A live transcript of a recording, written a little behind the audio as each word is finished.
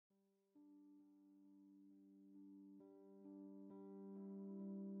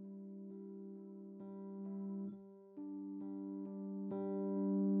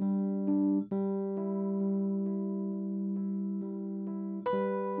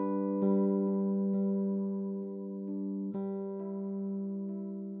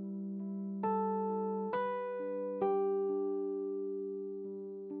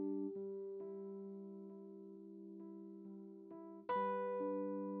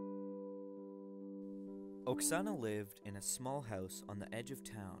Oksana lived in a small house on the edge of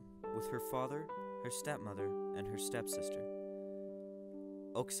town with her father, her stepmother, and her stepsister.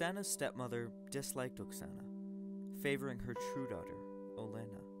 Oksana's stepmother disliked Oksana, favoring her true daughter,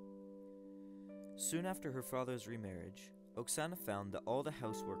 Olena. Soon after her father's remarriage, Oksana found that all the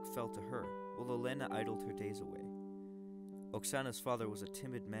housework fell to her, while Olena idled her days away. Oksana's father was a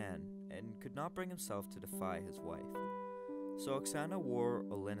timid man and could not bring himself to defy his wife, so Oksana wore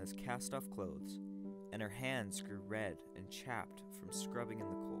Olena's cast-off clothes, and her hands grew red and chapped from scrubbing in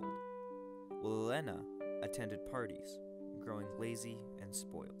the cold, while Olena attended parties, growing lazy and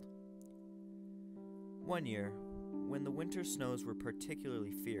spoiled. One year, when the winter snows were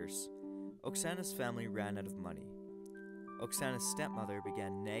particularly fierce, Oksana's family ran out of money. Oksana's stepmother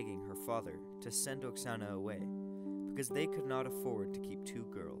began nagging her father to send Oksana away, because they could not afford to keep two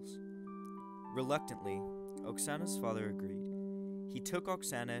girls. Reluctantly, Oksana's father agreed. He took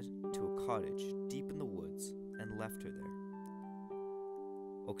Oksana to a cottage deep in the woods and left her there.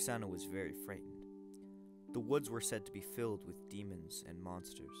 Oksana was very frightened. The woods were said to be filled with demons and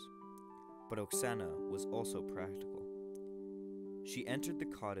monsters, but Oksana was also practical. She entered the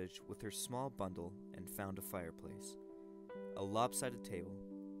cottage with her small bundle and found a fireplace, a lopsided table,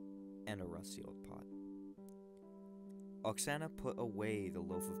 and a rusty old pot. Oksana put away the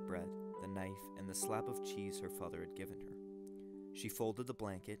loaf of bread, the knife, and the slab of cheese her father had given her. She folded the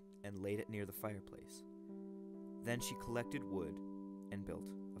blanket and laid it near the fireplace. Then she collected wood and built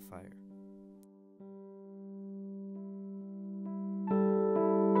a fire.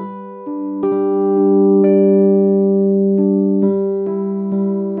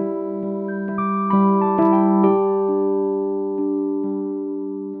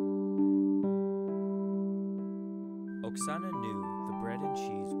 Oksana knew the bread and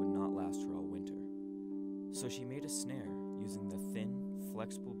cheese would not last her all winter, so she made a snare using the thin,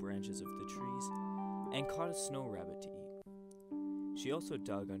 flexible branches of the trees and caught a snow rabbit to eat. She also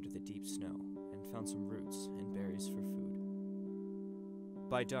dug under the deep snow and found some roots and berries for food.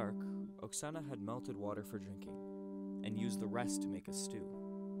 By dark, Oksana had melted water for drinking and used the rest to make a stew.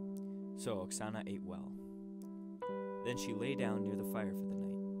 So Oksana ate well. Then she lay down near the fire for the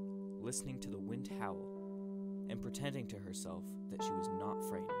night, listening to the wind howl and pretending to herself that she was not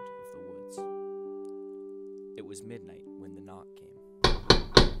frightened of the woods. It was midnight when the knock came.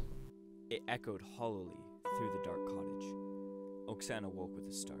 It echoed hollowly through the dark cottage. Oksana woke with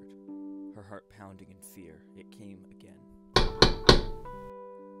a start, her heart pounding in fear. It came again.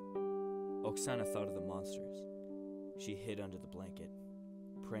 Oksana thought of the monsters. She hid under the blanket,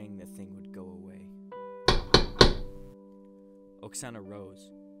 praying the thing would go away. Oksana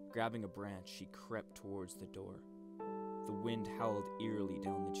rose. Grabbing a branch, she crept towards the door. The wind howled eerily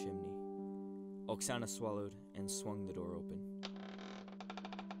down the chimney. Oksana swallowed and swung the door open.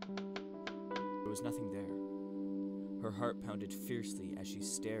 There was nothing there. Her heart pounded fiercely as she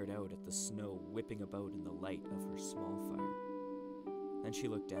stared out at the snow whipping about in the light of her small fire. Then she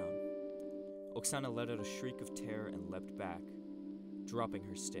looked down. Oksana let out a shriek of terror and leapt back, dropping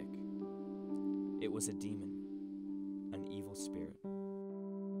her stick. It was a demon, an evil spirit.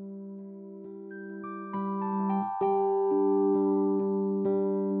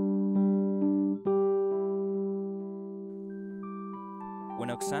 When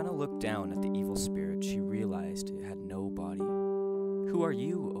Oksana looked down at the evil spirit, she realized it had no body. "Who are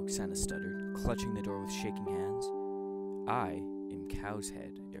you?" Oksana stuttered, clutching the door with shaking hands. "I am Cow's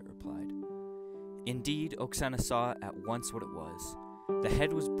Head," it replied. Indeed, Oksana saw at once what it was. The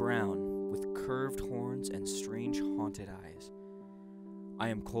head was brown, with curved horns and strange haunted eyes. "I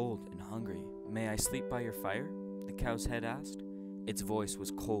am cold and hungry. May I sleep by your fire?" the cow's head asked. Its voice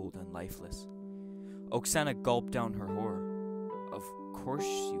was cold and lifeless. Oksana gulped down her horror. "Of course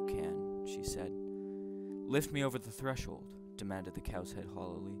you can," she said. "Lift me over the threshold," demanded the cow's head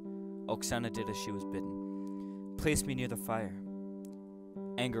hollowly. Oksana did as she was bidden. "Place me near the fire."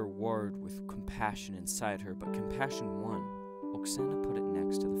 Anger warred with compassion inside her, but compassion won. Oksana put it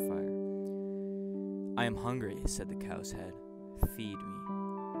next to the fire. "I am hungry," said the cow's head. "Feed me."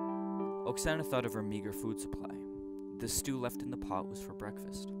 Oksana thought of her meager food supply. The stew left in the pot was for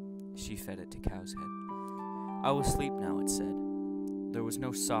breakfast. She fed it to Cow's Head. "I will sleep now," it said. There was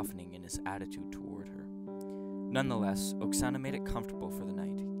no softening in its attitude toward her. Nonetheless, Oksana made it comfortable for the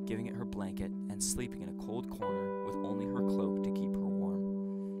night, giving it her blanket and sleeping in a cold corner with only her cloak to keep her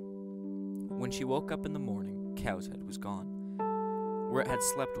warm. When she woke up in the morning, Cow's Head was gone. Where it had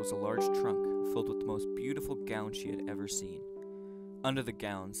slept was a large trunk filled with the most beautiful gowns she had ever seen. Under the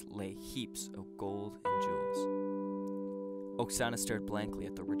gowns lay heaps of gold and jewels. Oksana stared blankly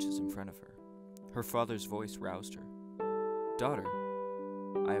at the riches in front of her. Her father's voice roused her. "Daughter,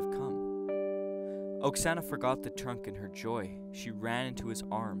 I have come." Oksana forgot the trunk in her joy. She ran into his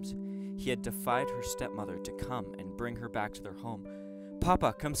arms. He had defied her stepmother to come and bring her back to their home.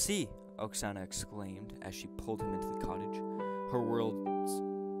 "Papa, come see!" Oksana exclaimed as she pulled him into the cottage. Her worlds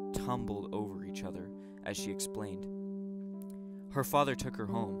tumbled over each other as she explained. Her father took her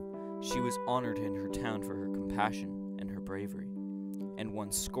home. She was honored in her town for her compassion and her bravery, and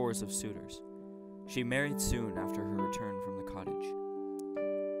won scores of suitors. She married soon after her return from the cottage.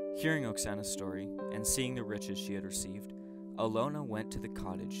 Hearing Oksana's story and seeing the riches she had received, Alona went to the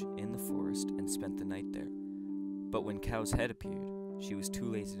cottage in the forest and spent the night there. But when Cow's Head appeared, she was too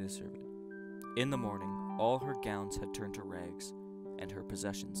lazy to serve it. In the morning, all her gowns had turned to rags and her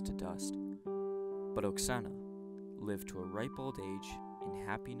possessions to dust. But Oksana lived to a ripe old age in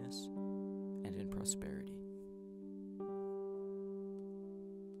happiness and in prosperity.